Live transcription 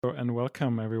And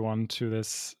welcome everyone to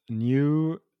this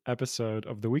new episode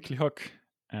of the Weekly Hook.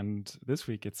 And this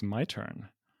week it's my turn.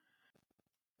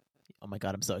 Oh my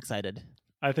god, I'm so excited.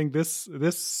 I think this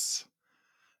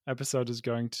episode is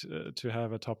going to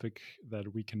have a topic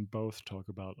that we can both talk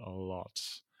about a lot.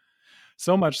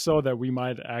 So much so that we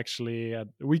might actually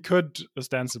we could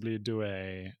ostensibly do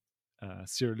a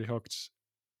serially hooked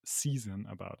season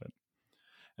about it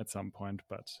at some point,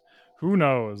 but who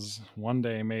knows? One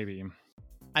day maybe.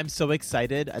 I'm so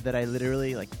excited that I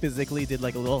literally physically did a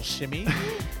little shimmy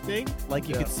thing.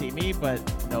 You could see me, but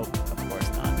nope, of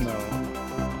course not. No.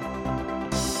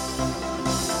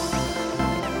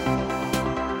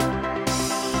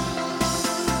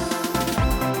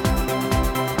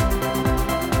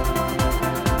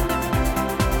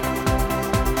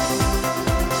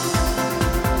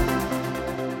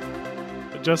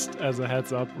 Just as a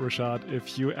heads up, Rashad,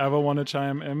 if you ever want to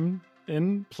chime in,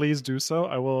 please do so.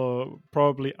 I will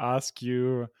probably ask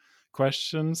you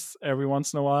questions every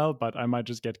once in a while, but I might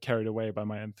just get carried away by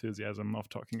my enthusiasm of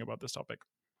talking about this topic.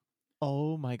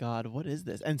 Oh my god, what is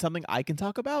this? And something I can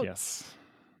talk about? Yes.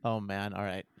 Oh man, all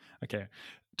right. Okay.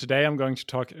 Today I'm going to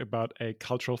talk about a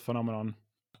cultural phenomenon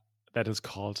that is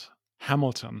called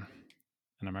Hamilton,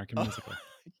 an American musical.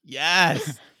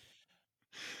 Yes.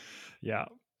 Yeah.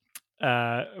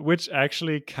 Which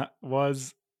actually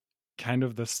was kind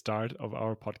of the start of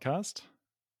our podcast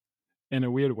in a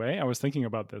weird way. I was thinking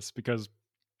about this because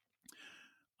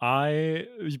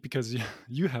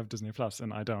you have Disney Plus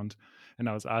and I don't, and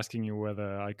I was asking you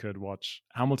whether I could watch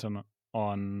Hamilton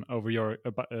on over your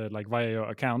via your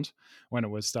account when it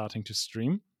was starting to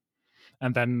stream,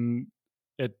 and then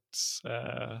it's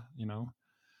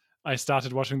I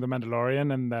started watching The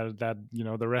Mandalorian, and that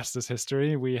the rest is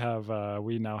history. We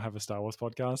now have a Star Wars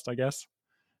podcast, I guess,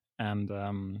 and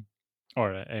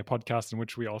or a podcast in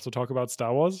which we also talk about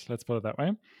Star Wars. Let's put it that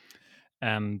way.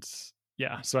 And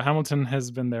yeah, so Hamilton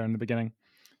has been there in the beginning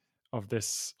of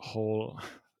this whole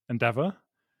endeavor.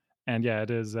 And yeah,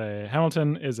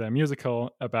 Hamilton is a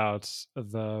musical about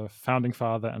the founding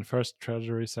father and first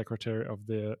Treasury Secretary of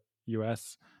the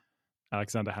U.S.,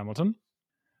 Alexander Hamilton.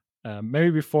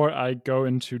 Maybe before I go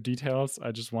into details,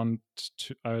 I just wanted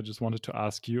to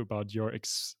ask you about your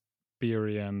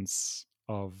experience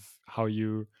of how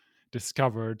you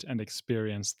discovered and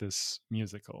experienced this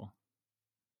musical.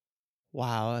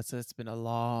 Wow, it's been a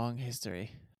long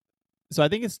history. So I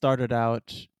think it started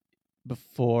out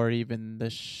before even the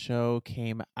show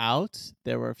came out.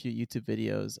 There were a few YouTube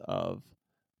videos of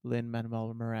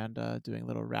Lin-Manuel Miranda doing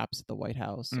little raps at the White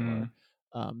House, or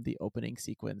the opening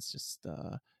sequence, just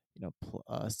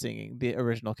singing, the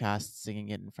original cast singing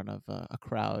it in front of a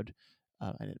crowd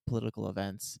and at political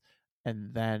events.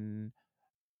 And then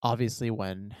obviously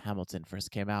when Hamilton first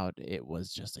came out, it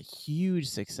was just a huge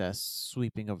success,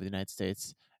 sweeping over the United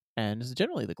States and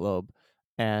generally the globe.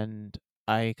 And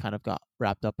I kind of got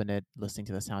wrapped up in it, listening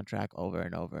to the soundtrack over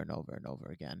and over and over and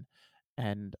over again.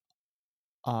 And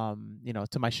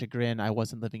to my chagrin, I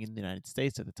wasn't living in the United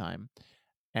States at the time.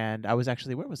 And I was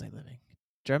actually, where was I living?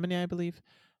 Germany, I believe.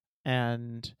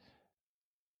 And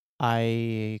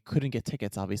I couldn't get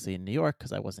tickets, obviously, in New York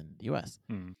because I wasn't in the US.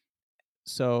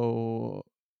 So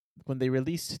when they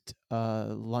released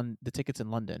the tickets in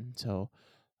London, so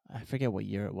I forget what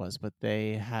year it was, but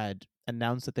they had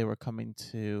announced that they were coming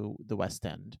to the West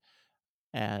End,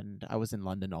 and I was in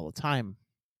London all the time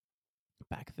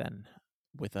back then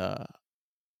with so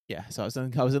I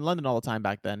was in London all the time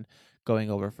back then,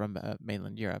 going over from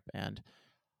mainland Europe, and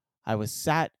I was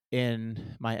sat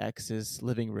in my ex's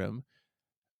living room,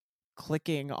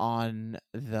 clicking on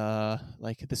the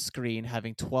screen,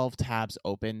 having 12 tabs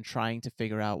open, trying to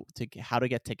figure out how to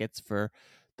get tickets for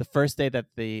the first day that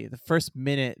the first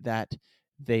minute that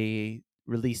they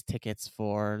released tickets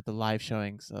for the live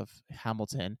showings of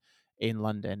Hamilton in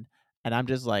London. And I'm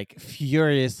just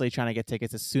furiously trying to get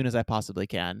tickets as soon as I possibly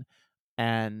can.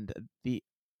 And the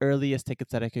earliest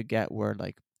tickets that I could get were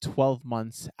 12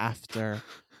 months after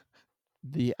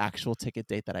the actual ticket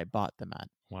date that I bought them at.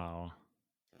 Wow.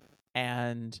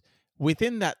 And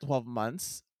within that 12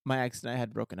 months, my ex and I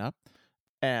had broken up.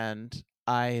 And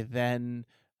I then,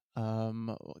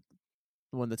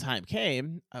 when the time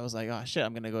came, I was like, oh shit,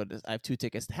 I'm going to go to, I have 2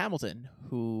 tickets to Hamilton.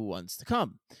 Who wants to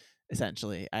come?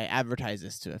 Essentially, I advertised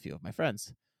this to a few of my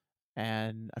friends.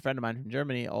 And a friend of mine from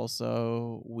Germany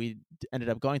also, we ended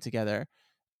up going together.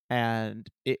 And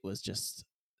it was just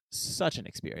such an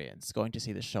experience going to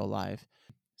see the show live.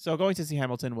 So going to see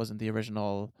Hamilton wasn't the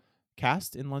original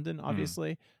cast in London,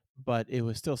 obviously, but it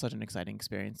was still such an exciting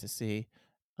experience to see.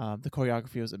 The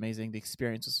choreography was amazing. The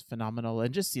experience was phenomenal,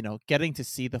 and just getting to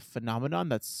see the phenomenon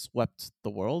that swept the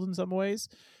world in some ways,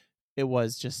 it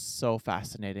was just so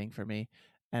fascinating for me,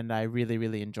 and I really,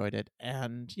 really enjoyed it.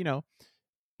 And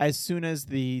as soon as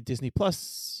the Disney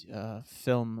Plus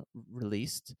film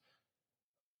released,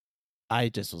 I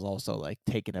just was also like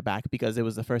taken aback because it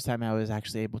was the first time I was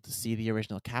actually able to see the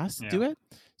original cast do Yeah. it.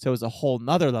 So it was a whole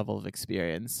nother level of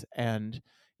experience. And,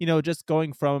 just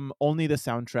going from only the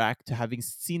soundtrack to having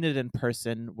seen it in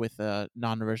person with a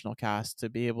non original cast to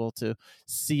be able to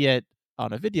see it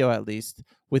on a video, at least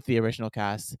with the original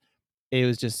cast, it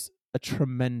was just a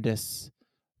tremendous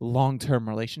long term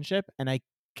relationship. And I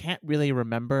can't really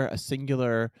remember a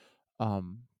singular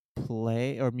um,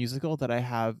 play or musical that I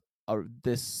have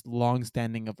this long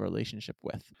standing of a relationship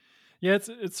with. Yeah,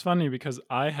 it's funny because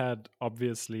I had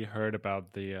obviously heard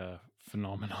about the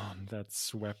phenomenon that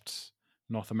swept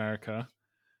North America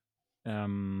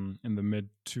in the mid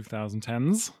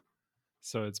 2010s.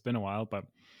 So it's been a while, but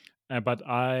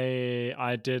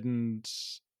I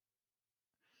didn't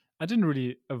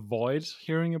really avoid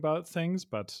hearing about things,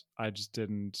 but I just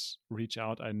didn't reach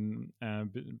out. And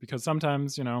because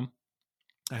sometimes I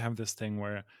have this thing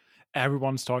where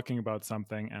everyone's talking about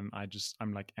something, and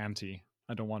I'm like anti.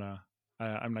 I don't want to.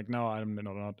 I'm like, no, I'm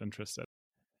not interested.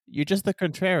 You're just the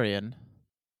contrarian.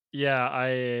 Yeah,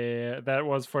 I that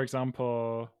was, for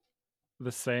example,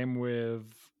 the same with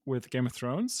Game of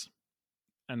Thrones,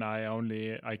 and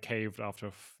I caved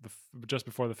after just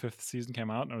before the fifth season came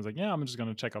out, and I was like, yeah, I'm just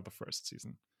gonna check out the first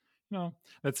season.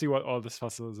 Let's see what all this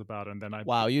fuss is about, and then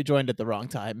Wow, you joined at the wrong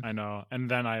time. I know,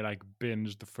 and then I like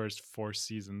binged the first four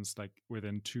seasons like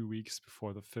within 2 weeks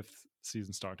before the fifth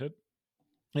season started.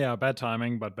 Yeah, bad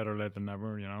timing, but better late than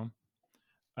never.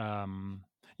 Um,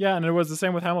 yeah, and it was the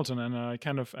same with Hamilton,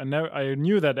 and I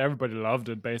knew that everybody loved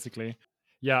it basically.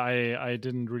 Yeah, I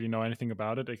didn't really know anything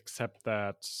about it except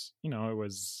that it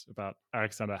was about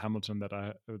Alexander Hamilton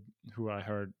that who I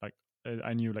heard like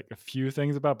I knew like a few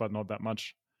things about, but not that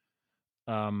much.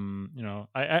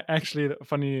 I actually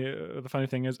the funny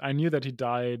thing is I knew that he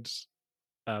died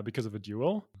because of a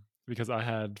duel, because I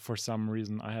had for some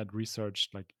reason I had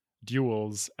researched like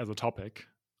duels as a topic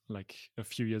like a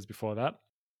few years before that.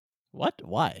 What?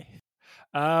 Why?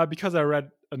 Because I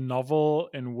read a novel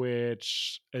in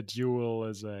which a duel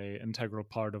is a integral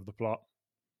part of the plot.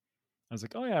 I was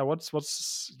like, oh yeah, what's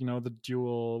the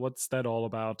duel? What's that all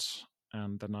about?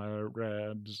 And then I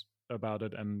read about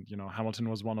it, and Hamilton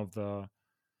was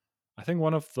I think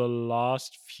one of the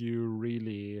last few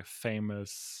really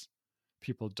famous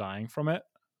people dying from it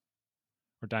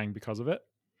or dying because of it.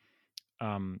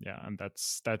 Yeah, and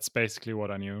that's basically what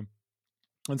I knew.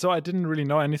 And so I didn't really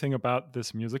know anything about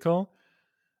this musical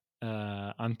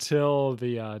until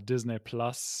the Disney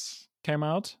Plus came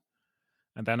out,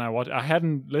 and then I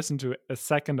hadn't listened to a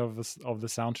second of the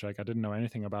soundtrack. I didn't know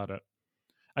anything about it.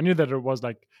 I knew that it was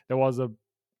like there was a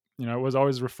it was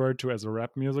always referred to as a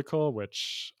rap musical,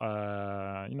 which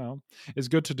is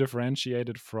good to differentiate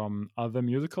it from other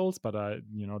musicals, but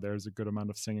there's a good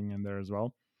amount of singing in there as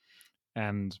well.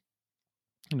 And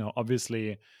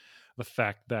obviously the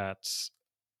fact that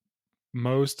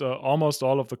almost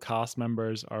all of the cast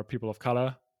members are people of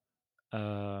color,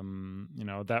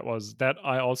 that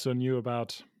I also knew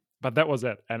about, but that was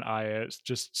it. And I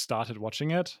just started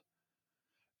watching it,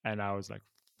 and I was like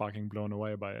fucking blown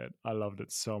away by it. I loved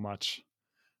it so much.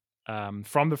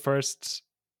 From the first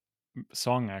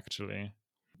song, actually,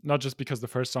 not just because the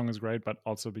first song is great, but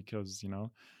also because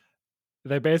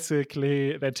they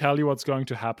tell you what's going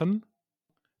to happen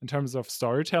in terms of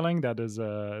storytelling. That's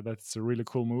a really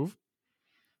cool move.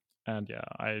 And yeah,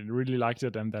 I really liked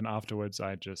it. And then afterwards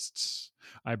I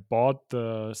bought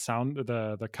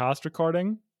the cast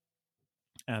recording,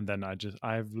 and then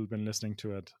I've been listening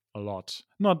to it a lot,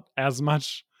 not as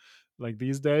much like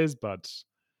these days, but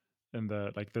in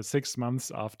the 6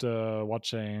 months after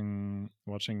watching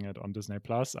it on Disney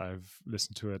Plus, I've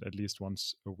listened to it at least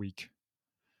once a week.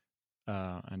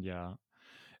 And yeah,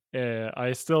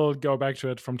 I still go back to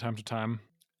it from time to time.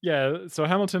 Yeah, so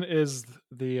Hamilton is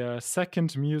the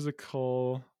second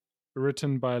musical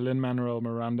written by Lin-Manuel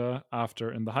Miranda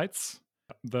after In the Heights.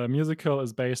 The musical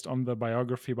is based on the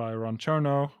biography by Ron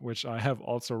Chernow, which I have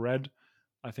also read,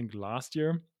 I think last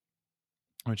year,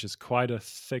 which is quite a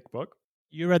thick book.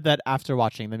 You read that after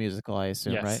watching the musical, I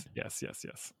assume, right? Yes,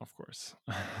 of course.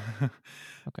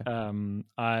 Okay.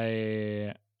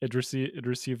 I it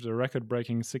received a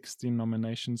record-breaking 16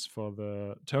 nominations for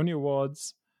the Tony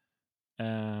Awards,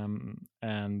 and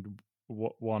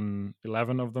won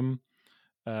 11 of them.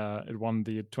 It won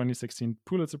the 2016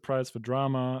 Pulitzer Prize for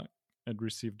drama, It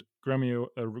received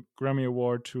Grammy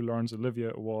Award, 2 Laurence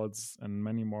Olivier Awards, and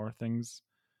many more things.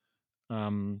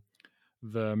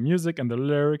 The music and the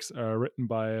lyrics are written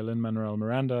by Lin-Manuel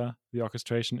Miranda. The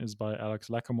orchestration is by Alex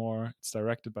Lackamore. It's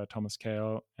directed by Thomas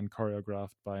Kail and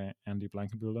choreographed by Andy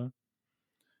Blankenbuehler.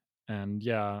 And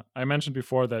yeah, I mentioned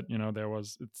before that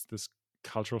it's this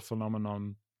cultural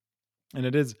phenomenon, and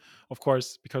it is, of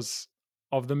course, because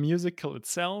of the musical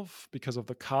itself, because of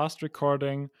the cast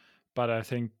recording, but I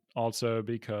think also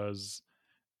because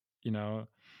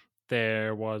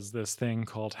there was this thing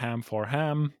called Ham for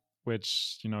Ham,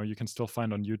 which you can still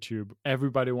find on YouTube.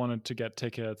 Everybody wanted to get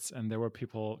tickets, and there were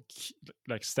people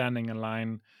like standing in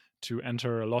line to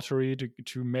enter a lottery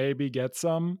to maybe get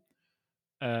some,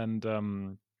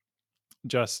 and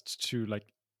just to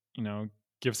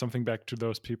give something back to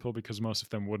those people, because most of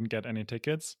them wouldn't get any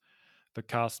tickets. The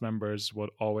cast members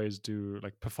would always do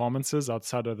like performances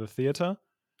outside of the theater,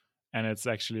 and it's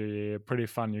actually pretty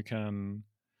fun. You can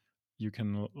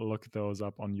look those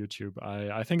up on YouTube.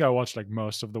 I think I watched like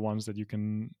most of the ones that you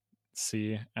can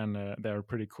see, and they're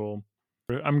pretty cool.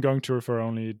 I'm going to refer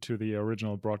only to the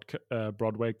original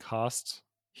Broadway cast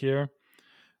here,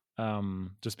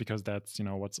 just because that's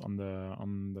what's on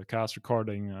the cast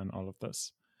recording and all of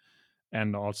this,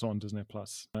 and also on Disney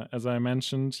Plus. As I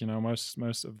mentioned,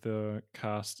 most of the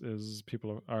cast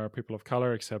are people of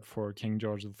color, except for King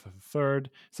George III.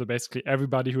 So basically,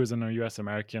 everybody who is a U.S.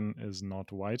 American is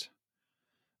not white,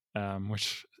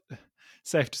 which,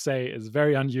 safe to say, is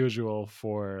very unusual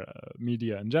for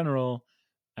media in general,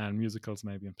 and musicals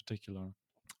maybe in particular.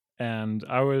 And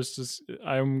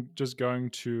I'm just going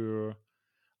to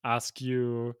ask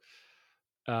you.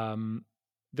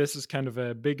 This is kind of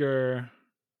a bigger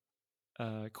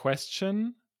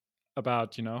question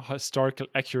about historical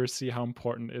accuracy. How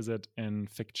important is it in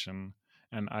fiction?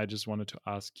 And I just wanted to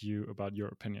ask you about your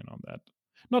opinion on that.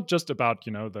 Not just about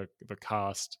the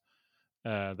cast,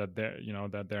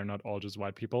 that they're not all just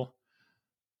white people,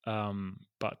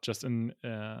 but just in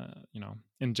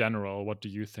general, what do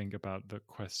you think about the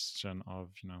question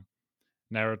of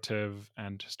narrative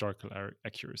and historical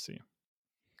accuracy?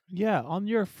 Yeah, on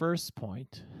your first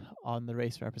point on the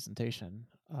race representation,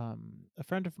 a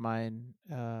friend of mine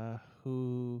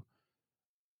who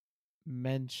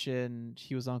mentioned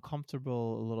he was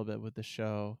uncomfortable a little bit with the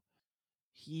show.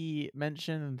 He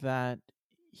mentioned that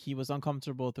he was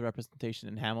uncomfortable with the representation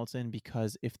in Hamilton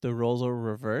because if the roles are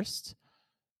reversed,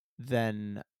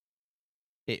 then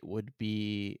it would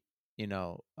be,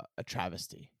 a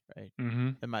travesty, right? Mm-hmm.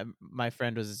 And my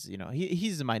friend was,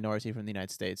 he's a minority from the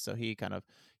United States, so he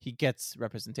gets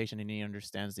representation and he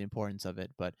understands the importance of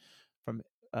it. But from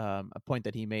a point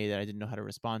that he made that I didn't know how to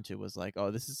respond to was like, oh,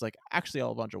 this is like actually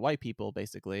all a bunch of white people,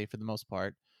 basically, for the most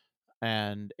part.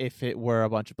 And if it were a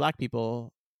bunch of black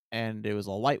people and it was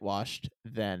all whitewashed,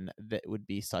 then that would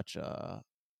be such a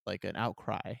like an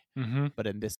outcry. Mm-hmm. But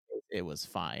in this case, it was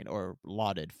fine or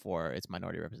lauded for its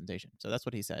minority representation. So that's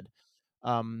what he said.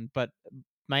 But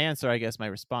my answer, I guess, my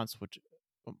response, which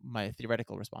my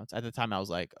theoretical response at the time, I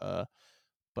was like,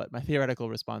 but my theoretical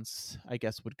response, I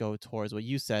guess, would go towards what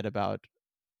you said about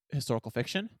historical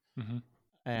fiction Mm-hmm.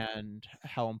 and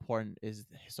how important is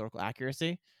historical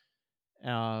accuracy.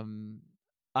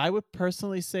 I would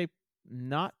personally say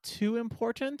not too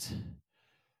important.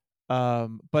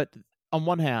 But on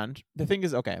one hand, the thing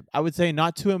is, okay, I would say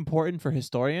not too important for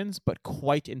historians, but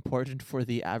quite important for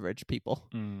the average people,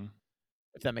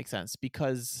 if that makes sense,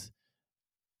 because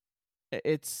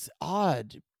it's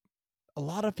odd. A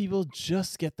lot of people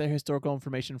just get their historical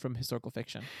information from historical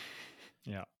fiction.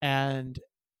 Yeah. And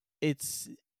it's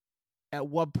at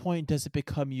what point does it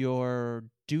become your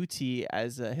duty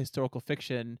as a historical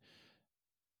fiction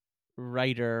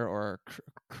writer or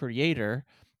creator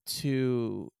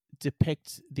to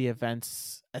depict the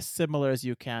events as similar as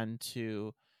you can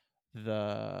to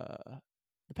the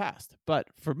past? But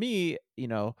for me,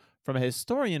 from a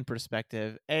historian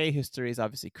perspective, history is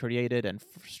obviously created and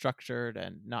structured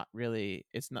and not really,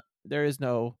 there is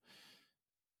no,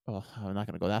 well, I'm not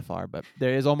going to go that far, but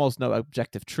there is almost no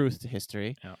objective truth to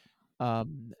history. Yeah.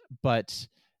 But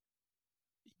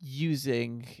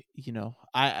using,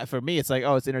 I for me, it's like,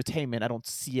 oh, it's entertainment. I don't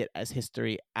see it as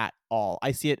history at all.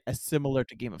 I see it as similar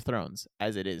to Game of Thrones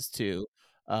as it is to,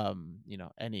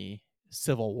 any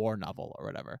Civil War novel or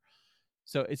whatever.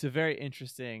 So it's a very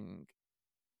interesting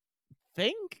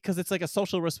thing because it's like a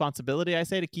social responsibility, I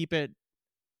say, to keep it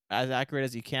as accurate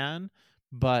as you can.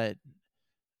 But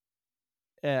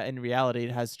in reality,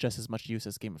 it has just as much use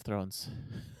as Game of Thrones.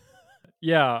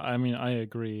 Yeah, I mean, I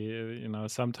agree.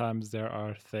 Sometimes there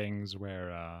are things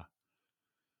where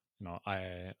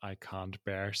I can't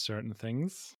bear certain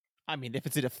things. I mean, if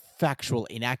it's a factual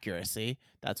inaccuracy,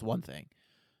 that's one thing,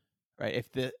 right? If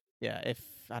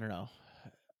I don't know,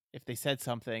 if they said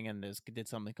something and did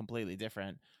something completely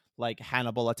different, like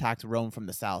Hannibal attacked Rome from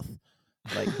the south,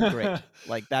 like great,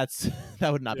 like that's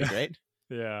that would not be Yeah. great.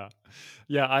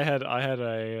 Yeah, I had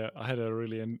a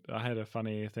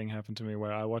funny thing happen to me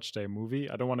where I watched a movie.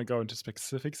 I don't want to go into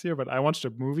specifics here, but I watched a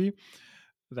movie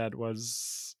that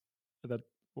was that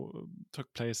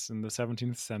took place in the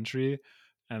 17th century,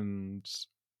 and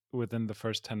within the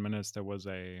first 10 minutes there was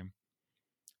a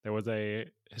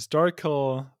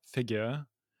historical figure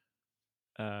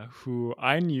who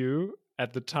I knew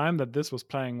at the time that this was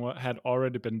playing had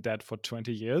already been dead for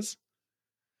 20 years.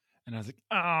 And I was like,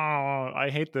 oh, I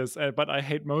hate this. But I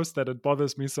hate most that it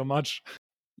bothers me so much.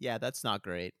 Yeah, that's not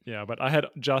great. Yeah, but I had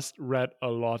just read a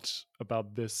lot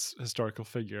about this historical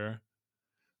figure,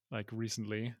 like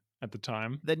recently at the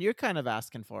time. Then you're kind of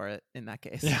asking for it in that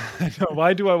case. Yeah, I know.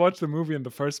 Why do I watch the movie in the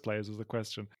first place is the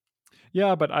question.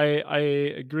 Yeah, but I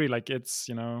agree. Like it's,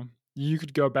 you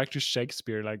could go back to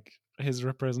Shakespeare, like his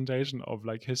representation of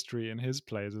like history in his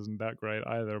plays isn't that great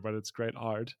either, but it's great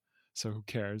art. So who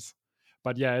cares?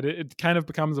 But yeah, it kind of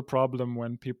becomes a problem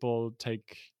when people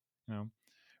take, you know,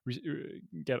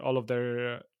 get all of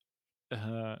their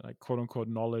like quote unquote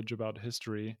knowledge about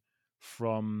history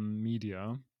from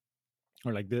media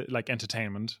or like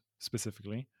entertainment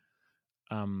specifically.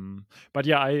 But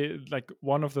yeah, I like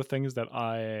one of the things that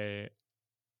I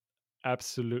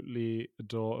absolutely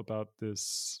adore about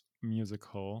this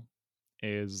musical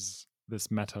is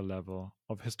this meta level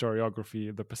of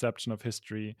historiography, the perception of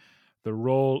history, the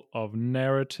role of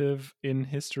narrative in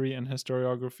history and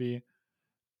historiography.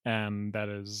 And that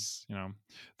is,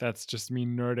 that's just me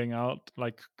nerding out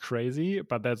like crazy,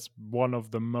 but that's one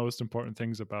of the most important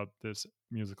things about this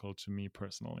musical to me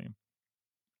personally.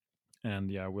 And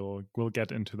yeah, we'll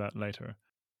get into that later,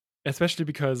 especially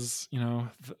because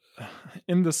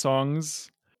in the songs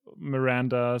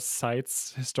Miranda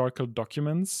cites historical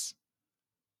documents,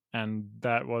 and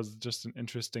that was just an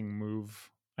interesting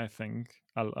move. I think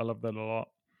I love that a lot.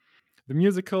 The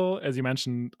musical, as you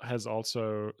mentioned, has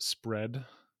also spread.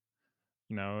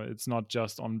 It's not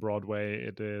just on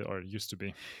Broadway, or it used to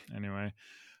be anyway,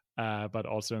 but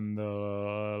also in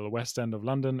the West End of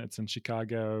London. It's in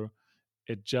Chicago.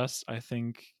 It just, I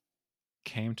think,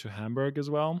 came to Hamburg as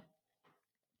well.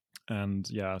 And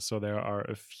yeah, so there are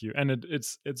a few, and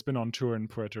it's been on tour in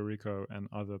Puerto Rico and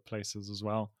other places as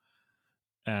well.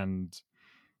 And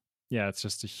yeah, it's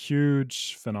just a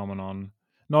huge phenomenon.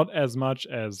 Not as much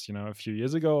as a few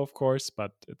years ago, of course,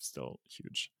 but it's still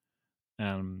huge.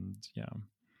 And yeah,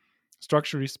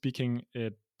 structurally speaking,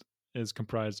 it is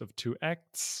comprised of 2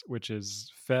 acts, which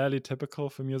is fairly typical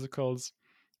for musicals.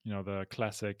 The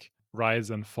classic rise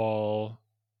and fall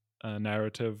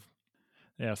narrative.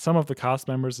 Yeah, some of the cast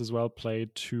members as well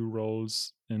played 2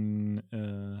 roles in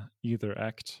either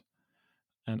act.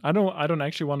 And I don't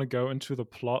actually want to go into the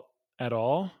plot at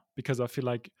all, because I feel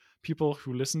like people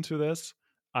who listen to this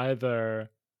either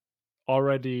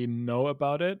already know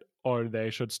about it or they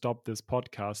should stop this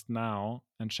podcast now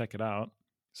and check it out.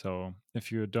 So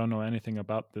if you don't know anything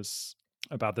about this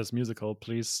musical,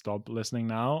 please stop listening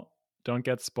now. Don't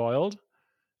get spoiled.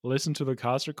 Listen to the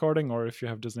cast recording, or if you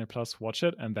have Disney Plus, watch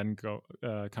it and then go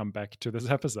come back to this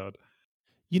episode.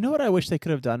 You know what I wish they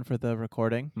could have done for the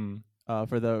recording, Hmm.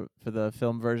 for the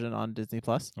film version on Disney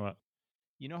Plus? What?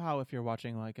 You know how if you're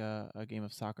watching like a game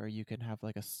of soccer, you can have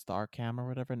like a star cam or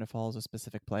whatever, and it follows a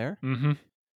specific player Mm-hmm.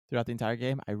 throughout the entire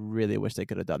game? I really wish they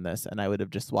could have done this, and I would have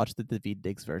just watched the Daveed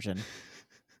Diggs version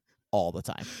all the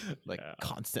time, like Yeah.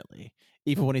 constantly.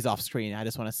 Even when he's off screen, I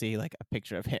just want to see like a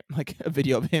picture of him, like a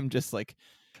video of him, just like.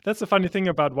 That's the funny thing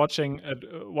about watching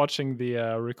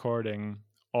the recording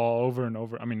all over and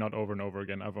over. I mean, not over and over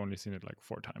again. I've only seen it like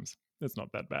 4 times. It's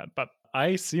not that bad, but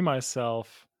I see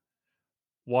myself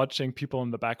watching people in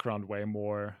the background way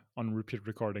more on repeat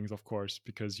recordings, of course,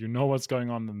 because you know what's going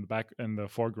on in the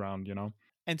foreground.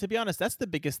 And to be honest, that's the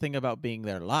biggest thing about being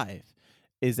there live,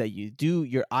 is that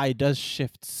your eye does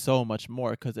shift so much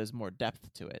more because there's more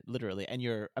depth to it, literally. And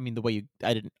the way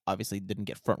I didn't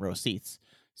get front row seats,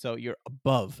 so you're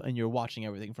above and you're watching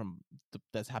everything from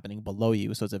that's happening below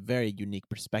you. So it's a very unique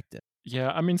perspective.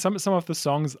 Yeah, I mean, some of the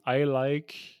songs I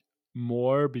like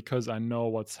more because I know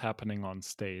what's happening on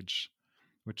stage,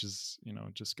 which is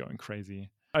just going crazy.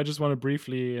 I just want to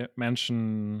briefly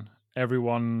mention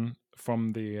everyone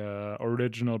from the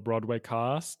original Broadway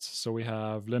cast. So we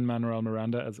have Lin-Manuel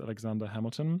Miranda as Alexander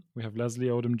Hamilton. We have Leslie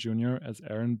Odom Jr. as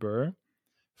Aaron Burr.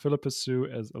 Philippa Sue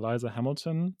as Eliza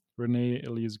Hamilton. Renee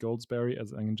Elise Goldsberry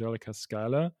as Angelica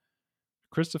Schuyler.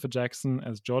 Christopher Jackson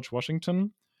as George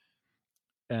Washington.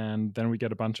 And then we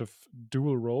get a bunch of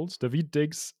dual roles. Daveed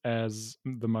Diggs as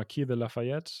the Marquis de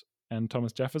Lafayette and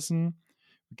Thomas Jefferson.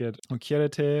 We get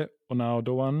Okierete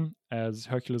Onao-Doan as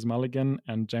Hercules Mulligan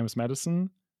and James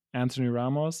Madison. Anthony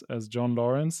Ramos as John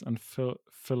Lawrence and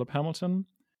Philip Hamilton.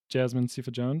 Jasmine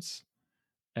Cephas-Jones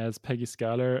as Peggy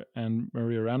Schuyler and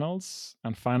Maria Reynolds.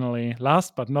 And finally,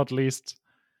 last but not least,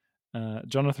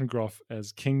 Jonathan Groff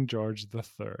as King George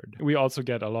III. We also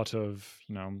get a lot of,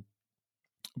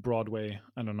 Broadway.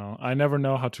 I don't know. I never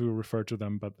know how to refer to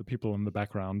them, but the people in the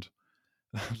background,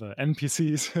 the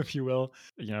NPCs, if you will,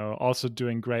 also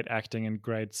doing great acting and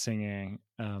great singing.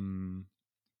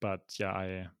 But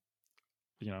yeah,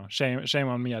 shame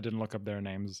on me. I didn't look up their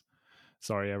names.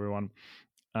 Sorry, everyone.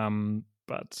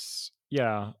 But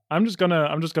yeah, I'm just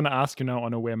gonna ask you now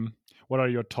on a whim. What are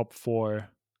your top 4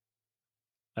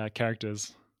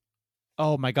 characters?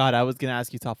 Oh my god, I was gonna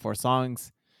ask you top 4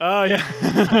 songs. Oh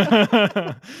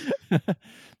yeah.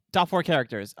 Top 4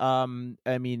 characters. I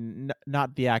mean,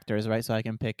 not the actors, right? So I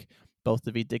can pick both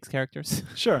the Daveed Diggs characters.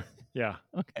 Sure. Yeah.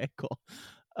 Okay, cool.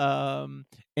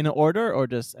 In order or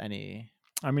just any?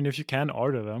 I mean, if you can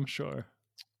order them, sure.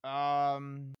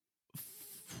 Oh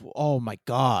my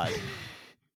god.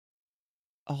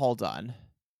 Hold on.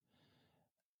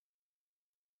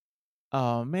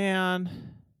 Oh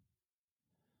man.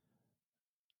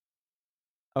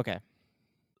 Okay.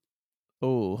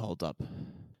 Oh, hold up.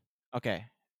 Okay.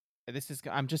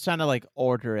 I'm just trying to like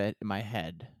order it in my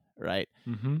head, right?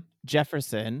 Mm-hmm.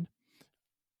 Jefferson,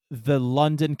 the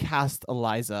London cast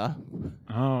Eliza.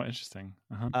 Oh, interesting.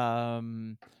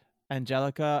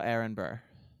 Angelica Aaron Burr.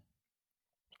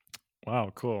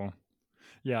 Wow, cool.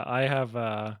 Yeah, I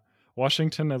have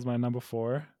Washington as my number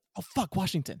 4. Oh fuck,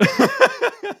 Washington.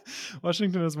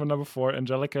 Washington is my number 4.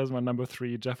 Angelica is my number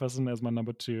 3. Jefferson as my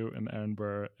number 2, and Aaron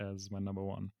Burr as my number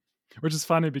 1. Which is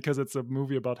funny because it's a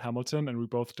movie about Hamilton, and we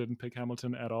both didn't pick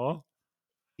Hamilton at all.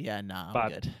 Yeah, nah, but I'm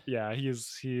good. Yeah, he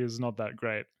is not that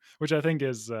great, which I think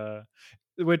is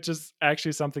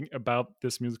actually something about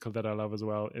this musical that I love as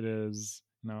well. It is,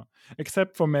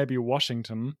 except for maybe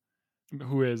Washington,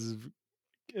 who is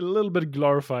a little bit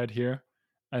glorified here.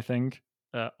 I think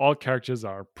all characters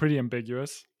are pretty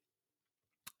ambiguous,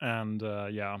 and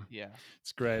yeah,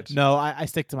 it's great. No, I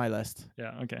stick to my list.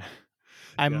 Yeah, okay.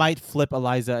 I might flip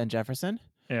Eliza and Jefferson.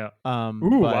 Yeah.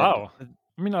 Ooh, wow.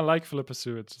 I mean, I like Philippa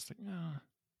Sue. It's just like,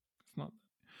 it's not.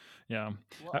 Yeah.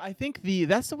 Well, I think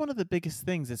that's one of the biggest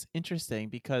things. It's interesting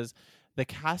because the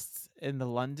casts in the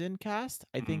London cast,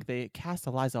 I think they cast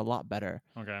Eliza a lot better.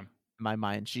 Okay. In my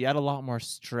mind, she had a lot more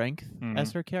strength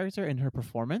as her character in her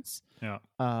performance. Yeah.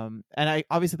 And I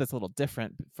obviously that's a little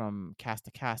different from cast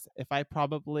to cast. If I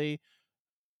probably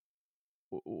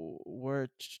were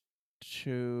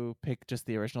to pick just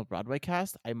the original Broadway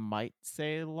cast, I might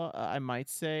say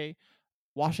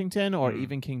Washington or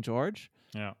even King George.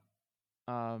 Yeah.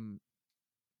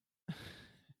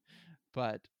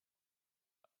 But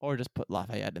or just put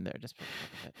Lafayette in there. Just put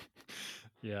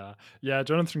Lafayette. Yeah.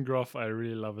 Jonathan Groff, I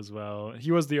really love as well.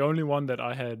 He was the only one that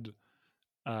I had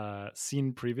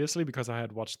seen previously because I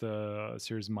had watched the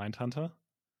series Mindhunter.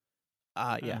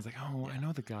 Yeah. I was like, I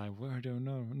know the guy. Where do I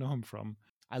know him from?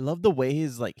 I love the way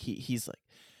he's like he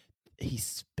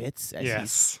spits as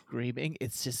he's screaming.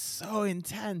 It's just so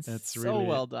intense. It's so really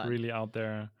well done. Really out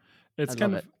there. It's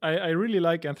I really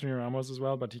like Anthony Ramos as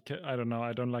well, but I don't know.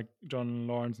 I don't like John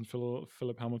Lawrence and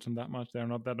Philip Hamilton that much. They're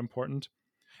not that important.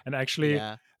 And actually,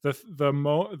 the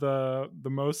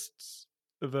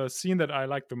scene that I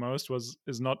liked the most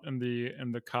is not in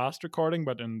the cast recording,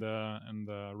 but in the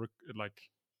like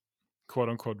quote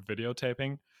unquote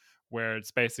videotaping, where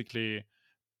it's basically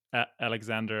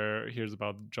Alexander hears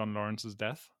about John Lawrence's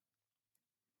death,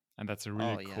 and that's a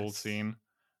really cool scene.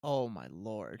 Oh my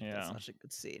lord, that's such a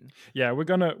good scene. Yeah, we're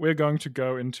going to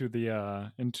go into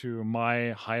the into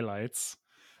my highlights,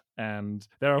 and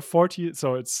there are 40.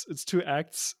 So it's 2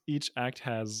 acts. Each act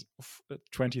has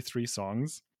 23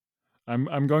 songs.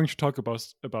 I'm going to talk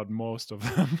about most of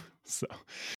them. So.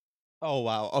 Oh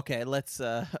wow. Okay, let's.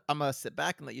 I'm gonna sit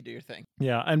back and let you do your thing.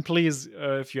 Yeah, and please,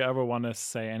 if you ever want to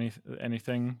say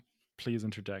anything, please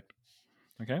interject.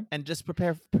 Okay. And just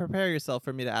prepare yourself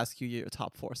for me to ask you your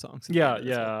top 4 songs. Yeah.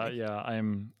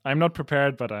 I'm not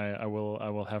prepared, but I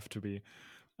will have to be.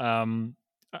 I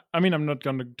mean, I'm not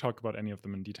going to talk about any of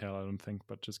them in detail, I don't think,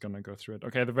 but just going to go through it.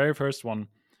 Okay, the very first one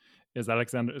is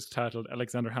titled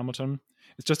Alexander Hamilton.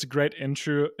 It's just a great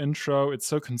intro. It's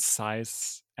so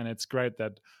concise, and it's great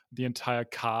that the entire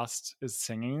cast is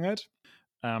singing it.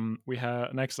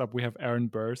 Next up we have Aaron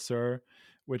Burr, Sir,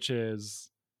 which is,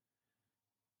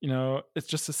 it's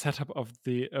just a setup of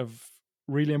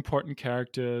really important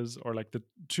characters, or like the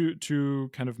two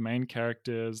kind of main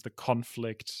characters, the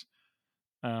conflict.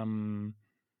 um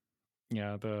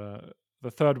yeah,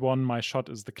 the third one, My Shot,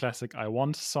 is the classic I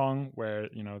Want song, where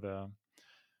the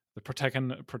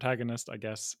protagonist, I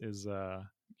guess, is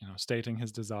stating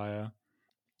his desire.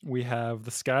 We have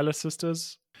the Schuyler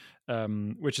Sisters,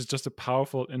 which is just a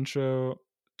powerful intro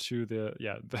to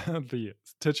the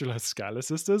titular Schuyler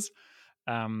Sisters.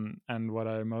 And what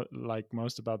I like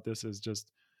most about this is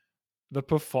just the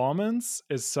performance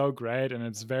is so great, and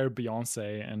it's very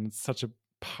Beyonce, and it's such a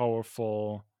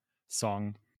powerful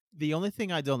song. The only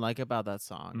thing I don't like about that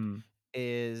song Mm.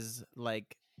 is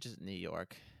like just New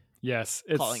York. Yes,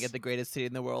 Calling it it's the greatest city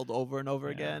in the world over and over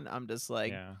yeah, again. I'm just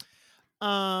like, yeah,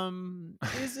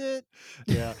 is it?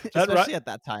 yeah. Especially at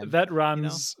that time, That you know?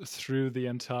 runs through the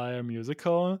entire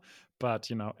musical, but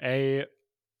a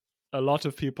lot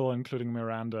of people, including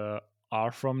Miranda,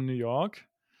 are from New York,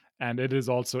 and it is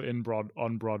also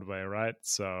on Broadway, right?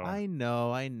 So, I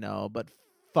know, but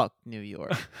fuck New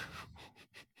York.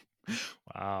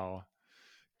 wow,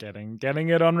 getting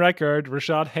it on record.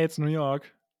 Rashad hates New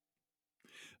York.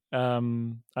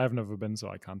 I've never been, so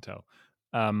I can't tell.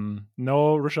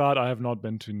 No, Rashad, I have not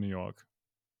been to New York.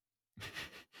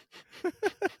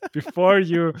 before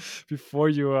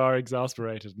you are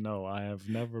exasperated, no, I have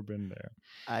never been there.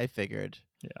 I figured.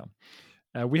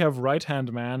 Yeah. We have Right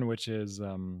Hand Man, which is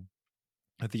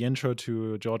the intro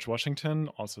to George Washington,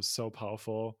 also so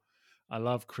powerful. I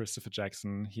love Christopher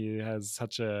Jackson. He has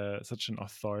such an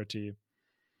authority.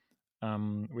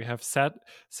 We have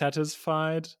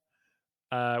Satisfied,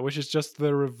 which is just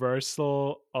the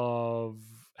reversal of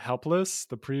Helpless,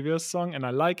 the previous song. And I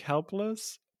like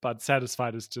Helpless, but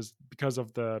Satisfied is just because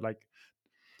of the like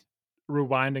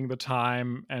rewinding the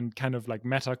time and kind of like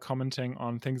meta commenting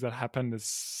on things that happened is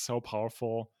so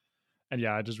powerful. And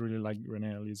yeah, I just really like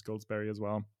Renee Elise Goldsberry as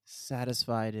well.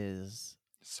 Satisfied is,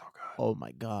 So good. oh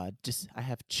my god, just I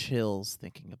have chills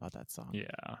thinking about that song.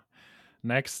 Yeah.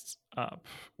 Next up,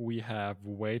 we have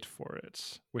Wait for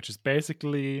It, which is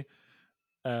basically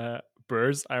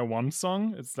Burr's I Want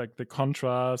song. It's like the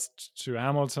contrast to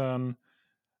Hamilton,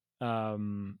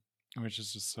 which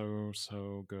is just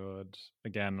so good.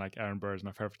 Again, like Aaron Burr is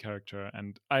my favorite character,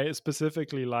 and I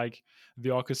specifically like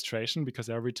the orchestration because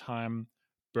every time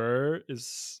Burr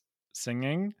is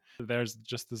singing, there's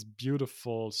just this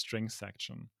beautiful string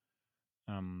section.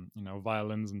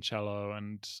 Violins and cello,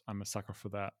 and I'm a sucker for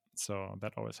that. So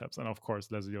that always helps. And of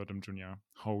course, Leslie Odom Jr.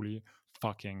 Holy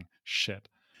fucking shit.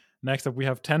 Next up, we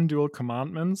have 10 Dual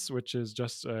Commandments, which is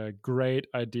just a great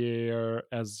idea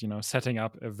as, setting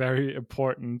up a very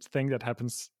important thing that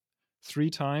happens 3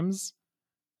 times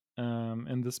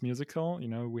in this musical.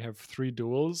 We have 3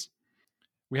 duels.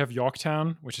 We have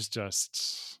Yorktown, which is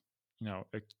just,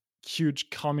 a huge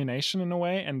culmination in a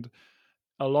way. And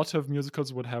a lot of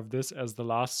musicals would have this as the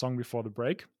last song before the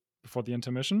break, before the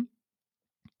intermission.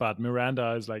 But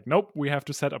Miranda is like, nope, we have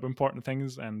to set up important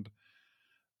things. And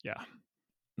yeah.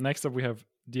 Next up, we have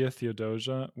Dear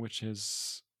Theodosia, which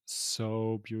is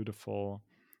so beautiful.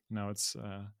 It's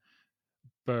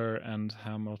Burr and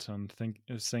Hamilton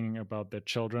singing about their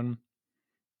children,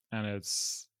 and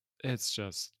it's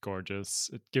just gorgeous.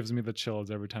 It gives me the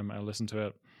chills every time I listen to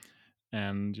it.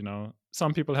 And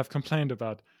some people have complained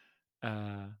about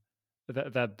uh,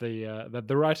 that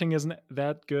the writing isn't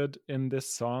that good in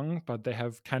this song, but they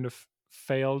have kind of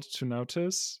failed to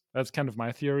notice. That's kind of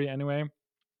my theory anyway.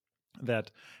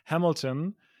 That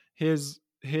Hamilton, his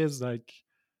like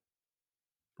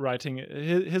writing,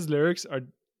 his lyrics are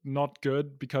not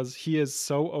good because he is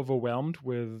so overwhelmed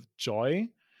with joy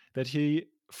that he,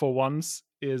 for once,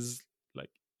 is like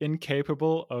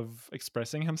incapable of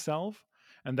expressing himself,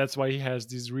 and that's why he has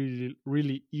these really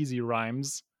really easy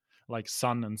rhymes like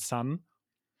sun and sun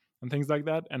and things like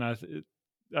that. And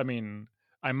I mean,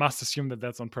 I must assume that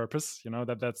that's on purpose,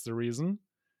 that's the reason.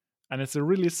 And it's a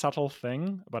really subtle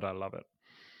thing, but I love it.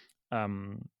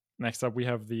 Next up, we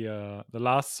have the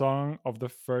last song of the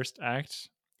first act,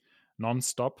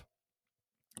 "Nonstop,"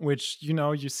 which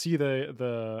you see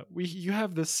you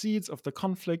have the seeds of the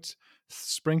conflict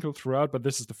sprinkled throughout, but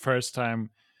this is the first time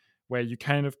where you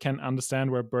kind of can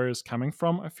understand where Burr is coming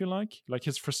from. I feel like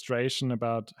his frustration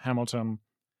about Hamilton.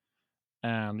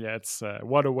 And yeah, it's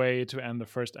what a way to end the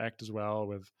first act as well,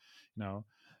 with you know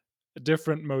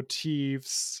different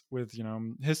motifs, with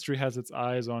history has its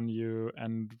eyes on you.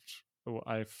 And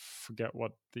I forget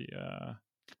what the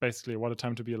basically what a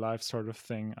time to be alive sort of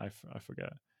thing. I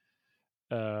forget.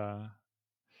 uh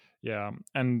yeah,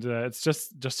 and it's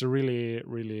just a really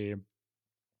really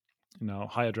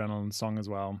high adrenaline song as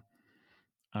well.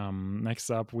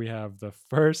 Next up, we have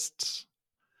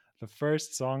the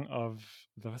first song of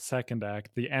the second act,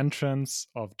 the entrance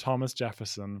of Thomas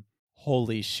Jefferson.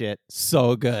 Holy shit,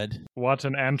 so good. What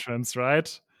an entrance,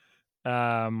 right?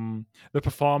 The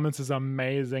performance is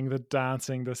amazing, the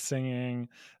dancing, the singing.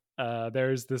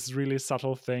 There's this really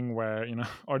subtle thing where,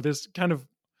 or this kind of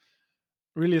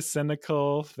really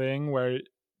cynical thing where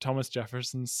Thomas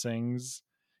Jefferson sings,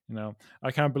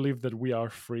 I can't believe that we are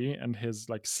free, and his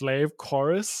like slave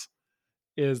chorus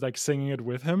is like singing it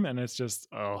with him, and it's just,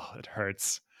 oh, it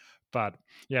hurts. But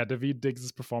yeah, Daveed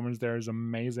Diggs' performance there is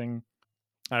amazing.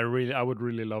 I would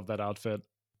really love that outfit.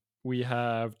 We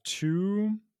have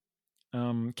two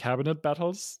cabinet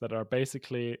battles that are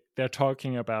basically, they're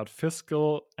talking about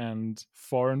fiscal and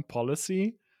foreign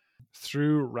policy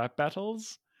through rap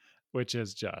battles, which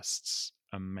is just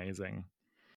amazing.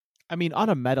 I mean, on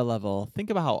a meta level, think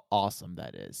about how awesome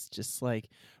that is. Just like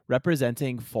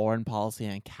representing foreign policy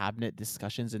and cabinet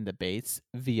discussions and debates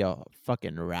via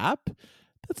fucking rap.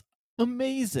 That's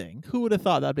amazing. Who would have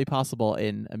thought that'd be possible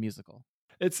in a musical?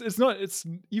 It's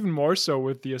even more so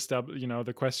with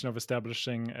the question of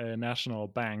establishing a national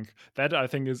bank. That I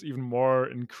think is even more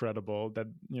incredible. That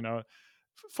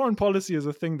foreign policy is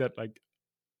a thing that, like,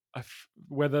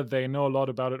 whether they know a lot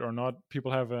about it or not,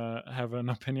 people have an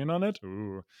opinion on it.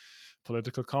 Ooh,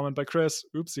 political comment by Chris.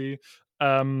 Oopsie.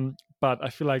 But I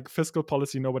feel like fiscal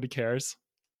policy, nobody cares.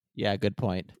 Yeah, good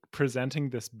point.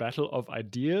 Presenting this battle of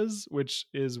ideas, which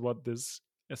is what this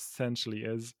essentially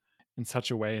is, in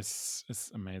such a way is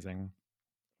amazing.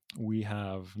 We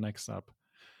have next up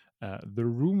The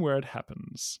Room Where It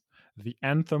Happens, the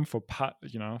anthem for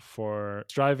for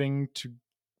striving to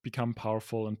become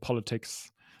powerful in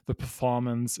politics. The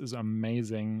performance is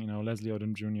amazing. Leslie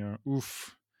Odom Jr.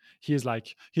 Oof,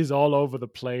 he's all over the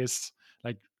place,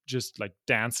 like just like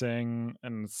dancing,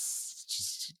 and it's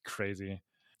just crazy.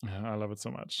 I love it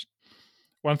so much.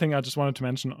 One thing I just wanted to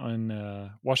mention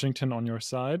on Washington on Your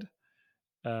Side.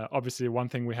 Obviously, one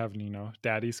thing we have,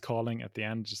 Daddy's Calling at the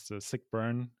end, just a sick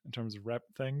burn in terms of rap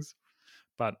things.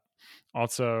 But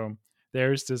also,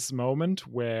 there's this moment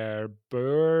where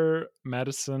Burr,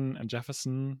 Madison, and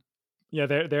Jefferson, yeah,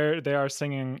 they are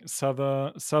singing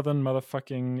Southern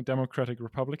motherfucking Democratic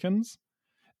Republicans.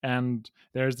 And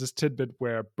there's this tidbit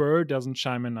where Burr doesn't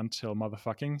chime in until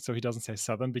motherfucking, so he doesn't say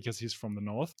Southern because he's from the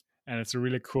North. And it's a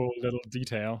really cool little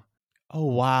detail. Oh,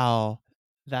 wow.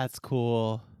 That's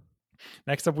cool.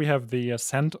 Next up, we have the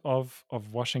ascent of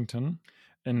Washington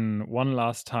in One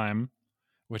Last Time,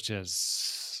 which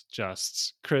is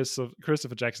just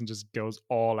Christopher Jackson just goes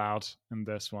all out in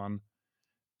this one.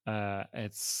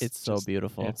 It's so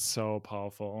beautiful. It's so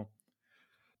powerful.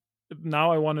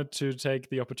 Now I wanted to take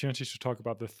the opportunity to talk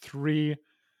about the 3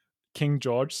 King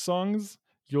George songs.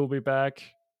 You'll Be Back,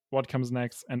 What Comes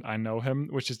Next, and I Know Him,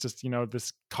 which is just,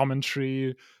 this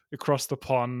commentary across the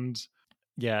pond.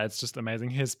 Yeah, it's just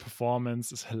amazing. His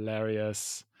performance is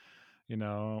hilarious.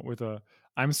 With a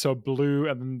I'm so blue,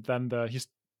 and then he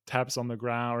taps on the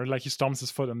ground, or like he stomps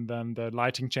his foot, and then the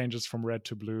lighting changes from red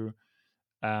to blue.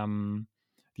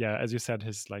 Yeah, as you said,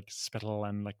 his like spittle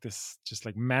and like this just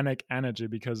like manic energy,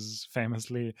 because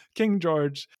famously King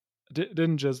George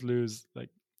didn't just lose like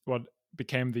what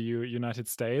became the United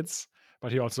States,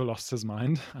 but he also lost his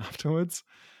mind afterwards.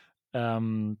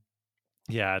 Yeah,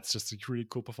 it's just a really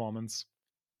cool performance.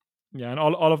 Yeah, and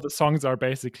all of the songs are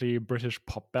basically British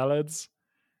pop ballads,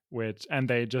 and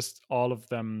they just, all of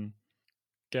them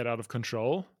get out of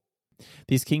control.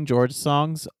 These King George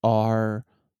songs are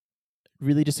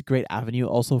really just a great avenue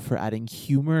also for adding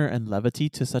humor and levity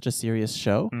to such a serious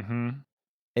show. Mm-hmm.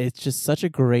 It's just such a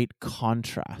great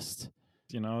contrast.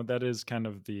 That is kind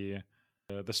of the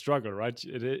struggle, right?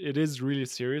 It is really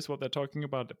serious what they're talking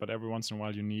about, but every once in a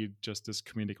while you need just this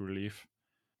comedic relief.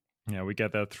 Yeah, we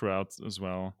get that throughout as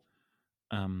well.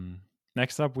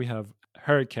 Next up, we have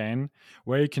Hurricane,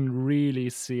 where you can really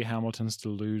see Hamilton's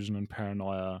delusion and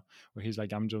paranoia, where he's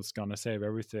like, I'm just gonna save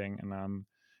everything, and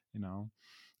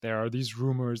there are these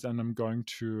rumors, and I'm going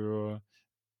to,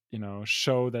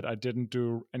 show that I didn't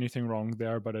do anything wrong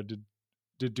there, but I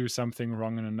did do something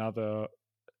wrong in another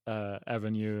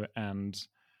avenue, and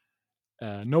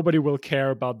nobody will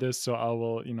care about this, so I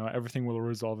will, everything will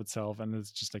resolve itself, and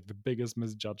it's just like the biggest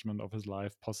misjudgment of his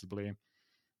life, possibly.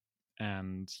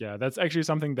 And yeah, that's actually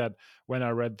something that when I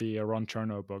read the Ron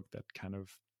Chernow book, that kind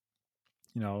of,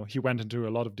 he went into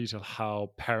a lot of detail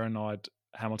how paranoid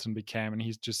Hamilton became, and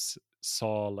he just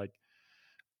saw like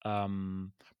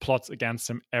plots against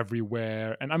him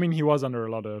everywhere. And I mean, he was under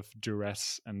a lot of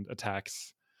duress and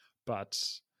attacks, but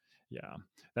yeah,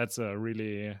 that's a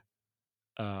really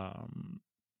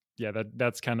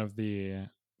that's kind of the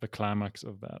climax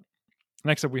of that.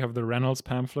 Next up, we have the Reynolds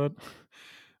pamphlet,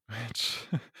 which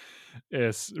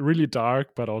is really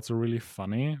dark but also really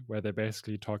funny, where they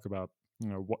basically talk about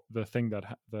what the thing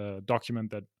that the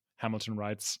document that Hamilton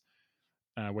writes,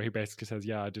 where he basically says,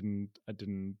 "Yeah, I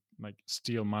didn't like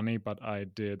steal money, but I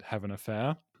did have an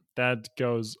affair." That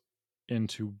goes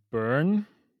into Burn,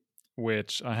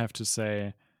 which I have to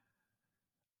say,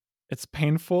 it's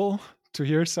painful to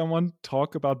hear someone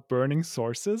talk about burning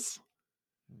sources.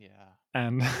 Yeah.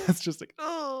 And it's just like,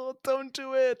 oh, don't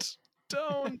do it,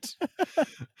 don't.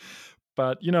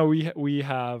 But we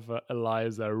have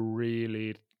Eliza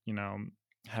really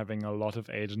having a lot of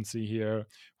agency here.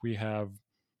 We have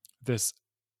this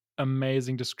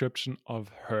amazing description of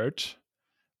hurt,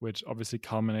 which obviously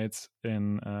culminates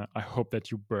in I hope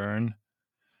that you burn,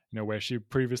 where she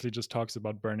previously just talks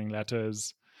about burning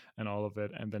letters and all of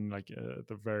it, and then like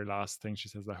the very last thing she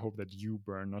says, I hope that you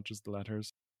burn, not just the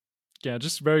letters. Yeah,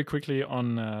 just very quickly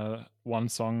on one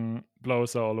song,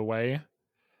 Blows All Away.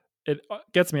 It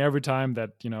gets me every time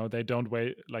that they don't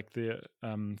wait, like the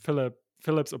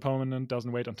Philip's opponent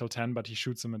doesn't wait until 10, but he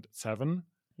shoots him at 7.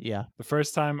 Yeah. The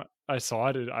first time I saw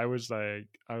it,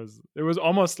 it was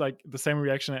almost like the same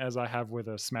reaction as I have with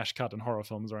a smash cut in horror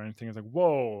films or anything. It's like,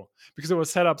 whoa, because it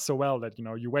was set up so well that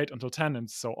you wait until 10 and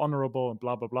it's so honorable and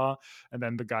blah blah blah, and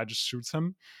then the guy just shoots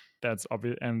him. That's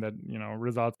obvious, and that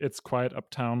results. It's Quiet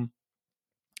Uptown,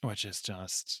 which is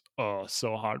just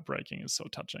so heartbreaking. It's so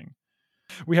touching.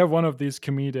 We have one of these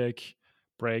comedic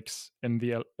breaks in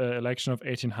the election of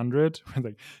 1800.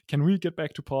 Like, can we get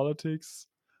back to politics?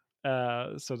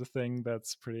 Sort of thing.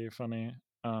 That's pretty funny.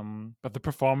 But the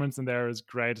performance in there is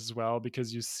great as well,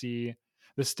 because you see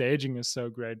the staging is so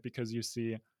great, because you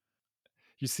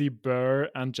see Burr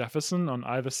and Jefferson on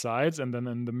either sides, and then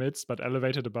in the midst, but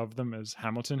elevated above them, is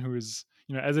Hamilton, who is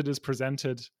as it is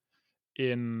presented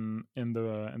in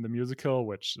the musical,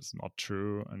 which is not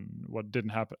true and what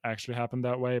didn't actually happen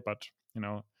that way, but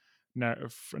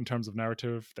in terms of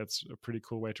narrative, that's a pretty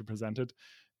cool way to present it.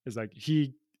 Is like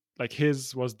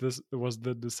his was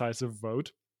the decisive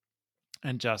vote.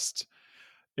 And just,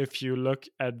 if you look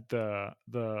at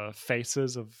the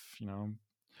faces of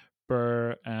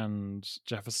Burr and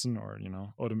Jefferson, or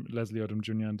Leslie Odom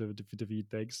Jr. and Daveed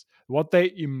Diggs, what they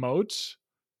emote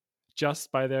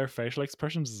just by their facial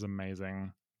expressions is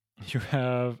amazing. You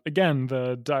have, again,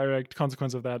 the direct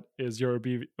consequence of that is your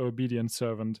obedient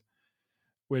servant,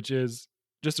 which is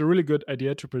just a really good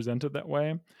idea to present it that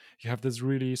way. You have this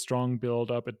really strong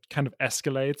build up. It kind of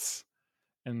escalates,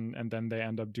 and then they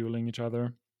end up dueling each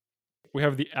other. We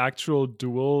have the actual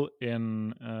duel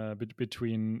in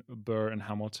between Burr and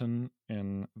Hamilton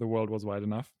in The World Was Wide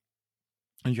Enough.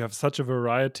 And you have such a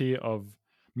variety of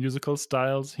musical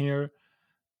styles here.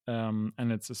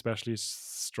 And it's especially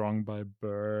strong by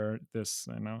Burr. This,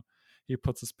 he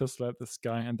puts his pistol at this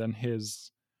guy, and then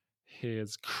his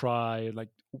cry, like,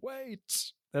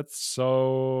 wait, that's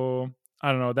so,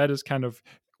 I don't know, that is kind of,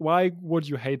 why would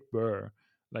you hate Burr,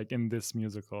 like, in this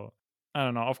musical? I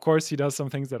don't know. Of course he does some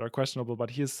things that are questionable,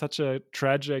 but he is such a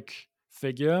tragic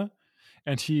figure.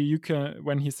 And you can,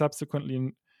 when he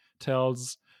subsequently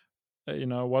tells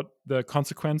what the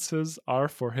consequences are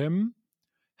for him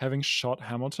having shot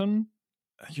Hamilton,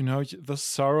 the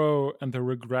sorrow and the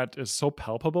regret is so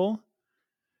palpable.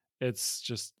 It's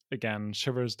just, again,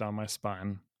 shivers down my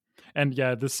spine. And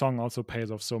yeah, this song also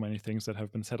pays off so many things that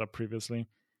have been set up previously,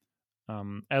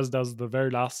 as does the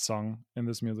very last song in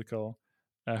this musical,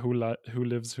 Who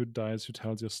Lives, Who Dies, Who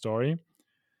Tells Your Story,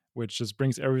 which just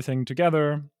brings everything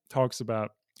together, talks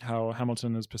about how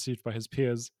Hamilton is perceived by his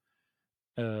peers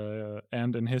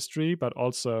and in history, but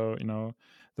also,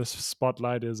 the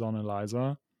spotlight is on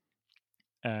Eliza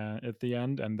at the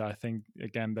end. And I think,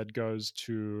 again, that goes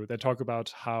to, they talk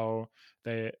about how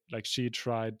she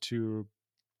tried to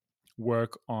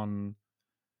work on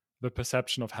the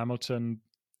perception of Hamilton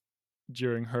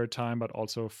during her time, but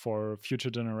also for future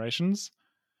generations.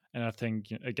 And I think,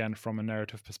 again, from a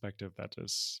narrative perspective, that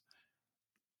is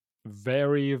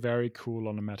very, very cool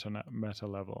on a meta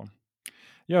level.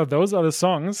 Yeah, those are the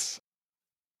songs.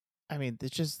 I mean,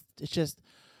 it's just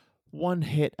one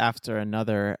hit after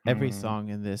another. Every song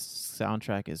in this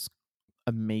soundtrack is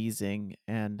amazing,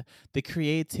 and the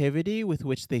creativity with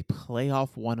which they play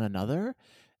off one another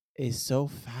is so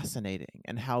fascinating.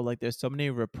 And how, like, there's so many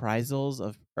reprisals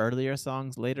of earlier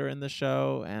songs later in the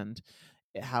show, and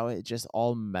how it just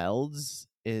all melds.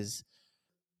 Is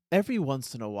every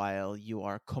once in a while you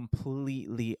are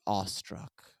completely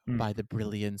awestruck by the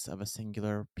brilliance of a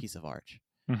singular piece of art.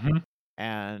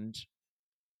 And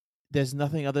there's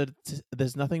nothing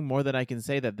more that I can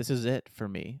say that this is it for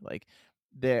me. Like,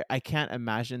 I can't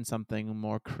imagine something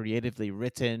more creatively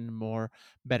written,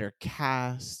 better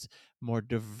cast, more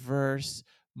diverse,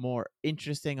 more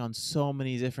interesting on so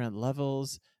many different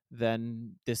levels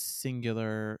than this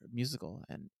singular musical.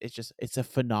 And it's a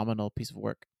phenomenal piece of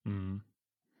work. Mm.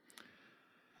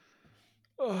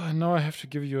 Oh, now I have to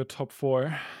give you a top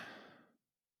 4.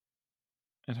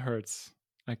 It hurts.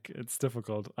 Like, it's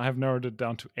difficult. I have narrowed it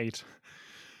down to 8.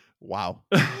 Wow.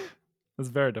 It's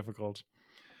very difficult.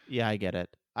 Yeah, I get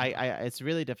it. It's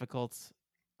really difficult.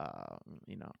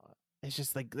 You know, it's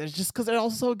just like there's just because they're all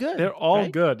so good. They're all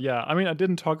right? good. Yeah. I mean, I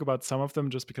didn't talk about some of them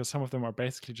just because some of them are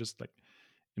basically just like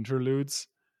interludes,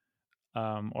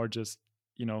 or just,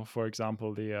 for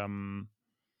example, the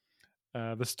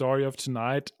story of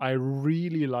tonight. I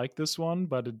really like this one,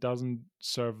 but it doesn't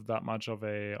serve that much of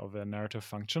a narrative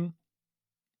function.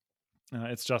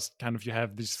 It's just kind of, you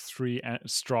have these 3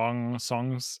 strong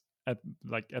songs at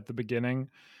the beginning,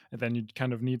 and then you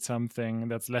kind of need something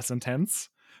that's less intense,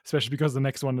 especially because the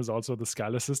next one is also the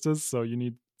Schuyler Sisters. So you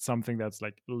need something that's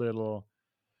like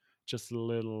just a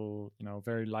little,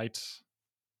 very light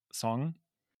song.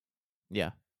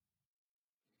 Yeah,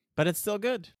 but it's still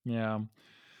good. Yeah.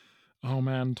 Oh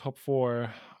man, top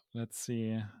 4. Let's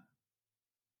see.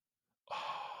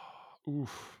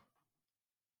 Oof.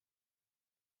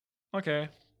 Okay,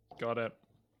 got it.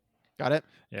 Got it.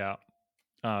 Yeah,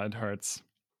 it hurts.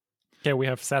 Okay, we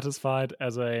have Satisfied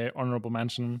as a honorable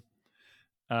mention.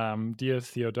 Dear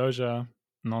Theodosia,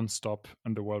 Nonstop,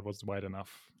 and The World Was Wide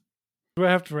Enough. Do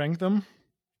I have to rank them?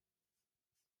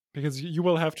 Because you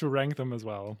will have to rank them as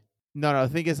well. No,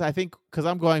 the thing is, I think because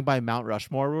I'm going by Mount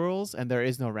Rushmore rules, and there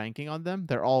is no ranking on them.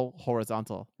 They're all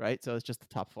horizontal, right? So it's just the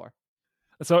top 4.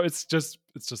 So it's just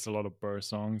a lot of Burr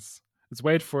songs. It's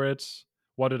Wait for It,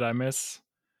 What Did I Miss,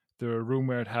 The Room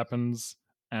Where It Happens,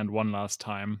 and One Last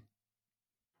Time.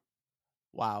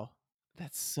 Wow,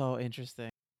 that's so interesting.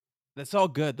 That's all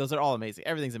good. Those are all amazing.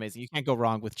 Everything's amazing. You can't go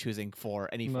wrong with choosing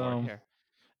any 4 No. here.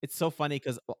 It's so funny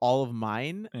because all of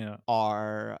mine Yeah.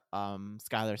 are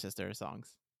Schuyler Sisters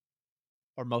songs,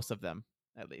 or most of them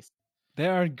at least. They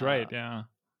are great, Uh, yeah.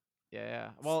 yeah.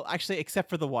 Well, actually, except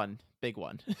for the big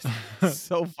one.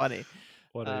 So funny.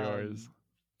 What are yours?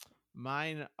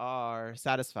 Mine are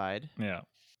Satisfied, Yeah.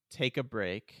 Take a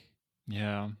Break,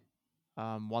 Yeah.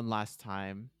 One Last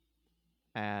Time,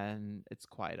 and It's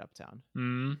Quiet Uptown.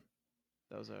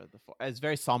 Those are the 4. It's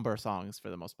very somber songs for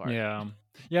the most part. Yeah.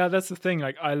 Yeah, that's the thing.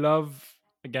 Like, I love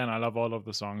all of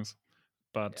the songs,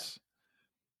 but Yeah.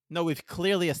 No, we've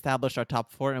clearly established our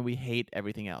top 4 and we hate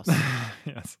everything else.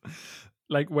 yes.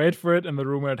 Like, Wait for It and The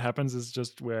Room Where It Happens is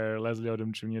just where Leslie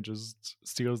Odom Jr. just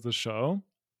steals the show.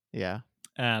 Yeah.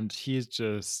 And he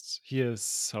is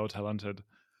so talented.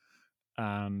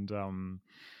 And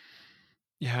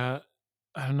yeah,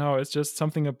 I don't know, it's just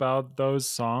something about those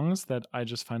songs that I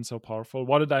just find so powerful.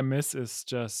 What Did I Miss is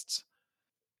just,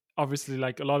 obviously,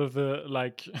 like, a lot of the,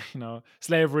 like,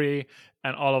 slavery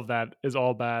and all of that is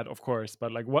all bad, of course,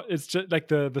 but like, what it's just like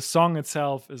the song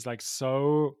itself is like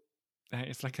so,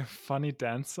 it's like a funny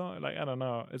dance song. Like, I don't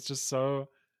know, it's just so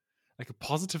like a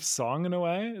positive song in a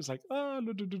way. It's like, oh,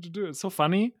 it's so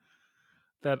funny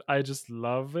that I just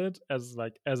love it as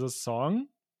a song.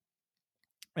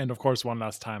 And of course, One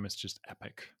Last Time is just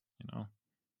epic.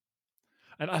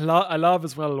 And I love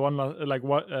as well, like,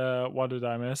 what did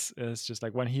I miss is just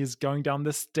like when he's going down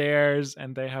the stairs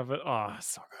and they have it. Oh,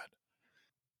 so good.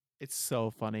 It's so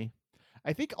funny.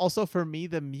 I think also for me,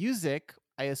 the music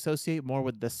I associate more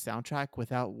with the soundtrack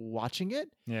without watching it.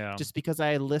 Yeah. Just because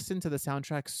I listened to the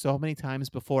soundtrack so many times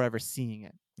before ever seeing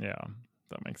it. Yeah,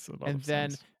 that makes a lot And of then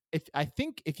sense.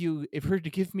 if you were to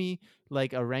give me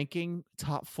like a ranking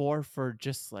top 4 for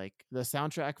just like the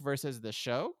soundtrack versus the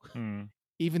show,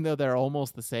 even though they're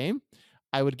almost the same,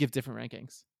 I would give different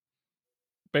rankings.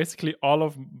 Basically, all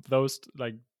of those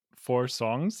like 4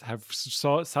 songs have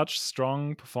such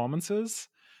strong performances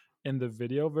in the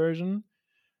video version,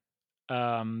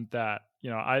 that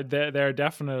they're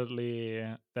definitely,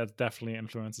 that definitely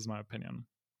influences my opinion.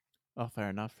 Oh, fair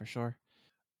enough, for sure.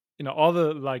 All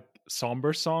the like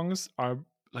somber songs are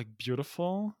like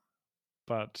beautiful,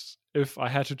 but if I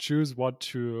had to choose what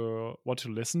to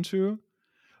listen to,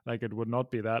 like, it would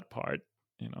not be that part.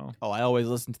 Oh, I always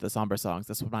listen to the somber songs.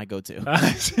 That's what my go-to.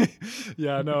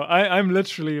 Yeah, no, I'm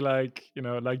literally like,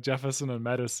 like Jefferson and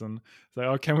Madison. It's like,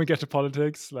 oh, can we get to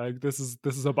politics? Like, this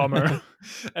is a bummer.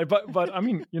 But I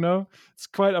mean, it's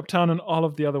Quiet Uptown, and all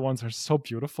of the other ones are so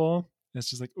beautiful. It's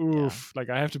just like, oof, like,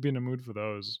 I have to be in the mood for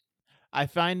those. I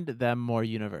find them more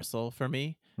universal for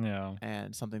me. Yeah.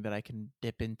 And something that I can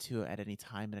dip into at any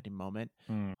time, at any moment,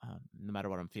 no matter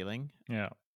what I'm feeling. Yeah.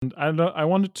 And I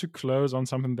wanted to close on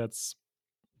something that's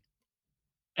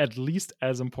at least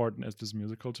as important as this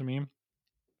musical to me,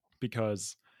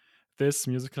 because this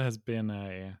musical has been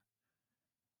a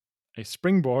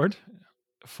springboard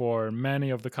for many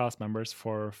of the cast members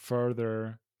for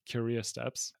further career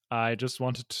steps. I just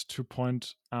wanted to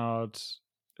point out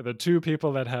the two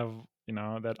people that have,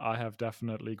 that I have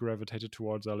definitely gravitated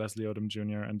towards are Leslie Odom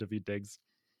Jr. and Daveed Diggs.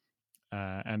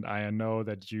 And I know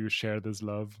that you share this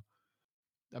love.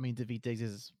 I mean, Daveed Diggs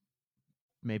is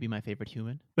maybe my favorite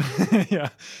human.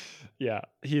 yeah,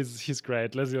 he's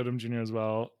great. Leslie Odom Jr. as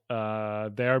well.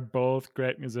 They're both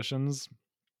great musicians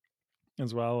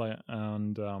as well,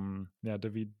 and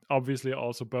Daveed, obviously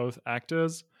also both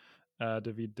actors.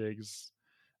 Daveed Diggs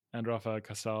and Rafael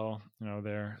Casal,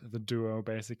 they're the duo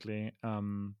basically.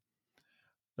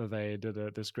 They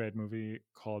did this great movie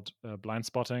called Blind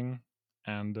Spotting,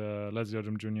 and Leslie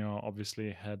Odom Jr.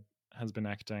 obviously has been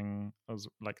acting as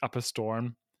like Up a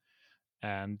Storm,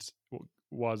 and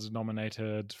was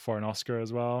nominated for an Oscar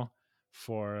as well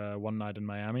for One Night in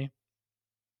Miami.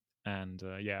 And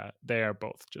they are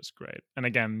both just great. And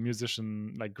again,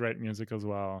 great music as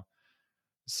well.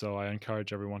 So I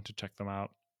encourage everyone to check them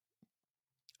out.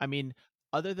 I mean,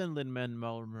 other than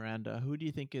Lin-Manuel Miranda, who do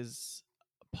you think is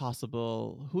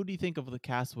possible? Who do you think of the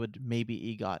cast would maybe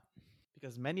EGOT?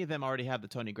 Because many of them already have the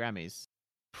Tony Grammys.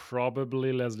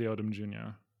 Probably Leslie Odom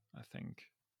Jr., I think.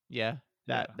 Yeah,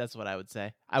 that's what I would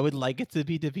say. I would like it to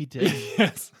be Daveed Diggs.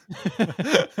 Yes.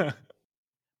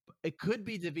 It could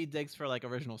be Daveed Diggs for like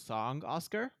original song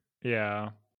Oscar.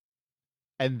 Yeah.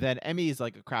 And then Emmy is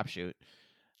like a crapshoot.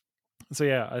 So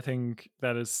yeah, I think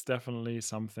that is definitely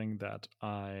something that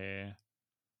I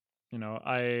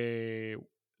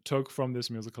took from this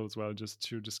musical as well, just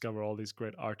to discover all these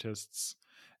great artists.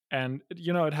 And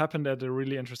it happened at a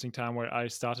really interesting time where I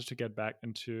started to get back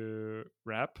into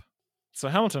rap. So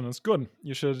Hamilton is good.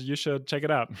 You should check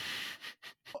it out.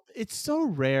 It's so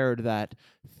rare that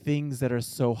things that are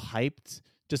so hyped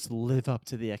just live up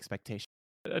to the expectation.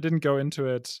 I didn't go into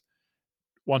it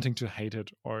wanting to hate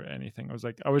it or anything.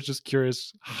 I was just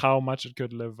curious how much it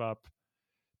could live up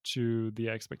to the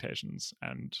expectations,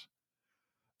 and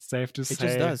safe to say it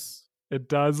just does. It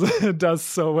does. It does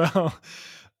so well.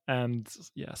 And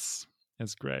yes,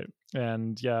 it's great.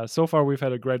 And yeah, so far we've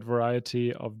had a great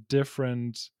variety of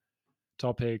different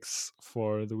topics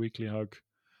for the Weekly Hook.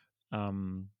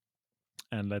 And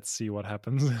let's see what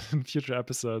happens in future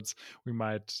episodes. We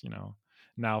might,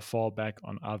 now fall back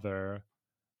on other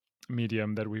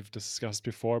medium that we've discussed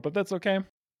before, but that's okay.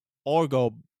 Or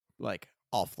go like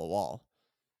off the wall.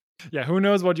 Yeah, who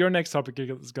knows what your next topic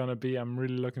is going to be. I'm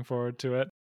really looking forward to it.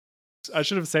 I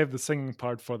should have saved the singing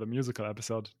part for the musical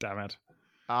episode. Damn it.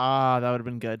 Ah, that would have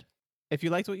been good. If you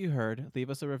liked what you heard, leave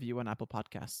us a review on Apple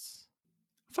Podcasts.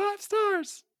 5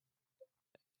 stars.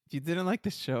 If you didn't like the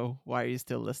show, why are you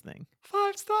still listening?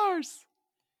 5 stars.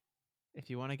 If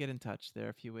you want to get in touch, there are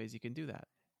a few ways you can do that.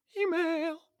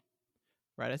 Email.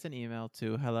 Write us an email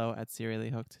to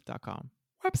hello@seriallyhooked.com.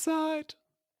 Website.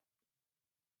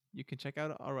 You can check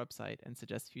out our website and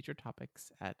suggest future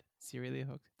topics at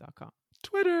seriallyhooked.com.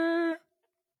 Twitter.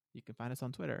 You can find us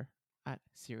on Twitter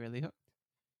 @seriallyhooked.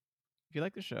 If you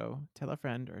like the show, tell a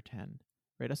friend or 10.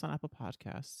 Rate us on Apple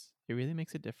Podcasts. It really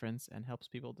makes a difference and helps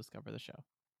people discover the show.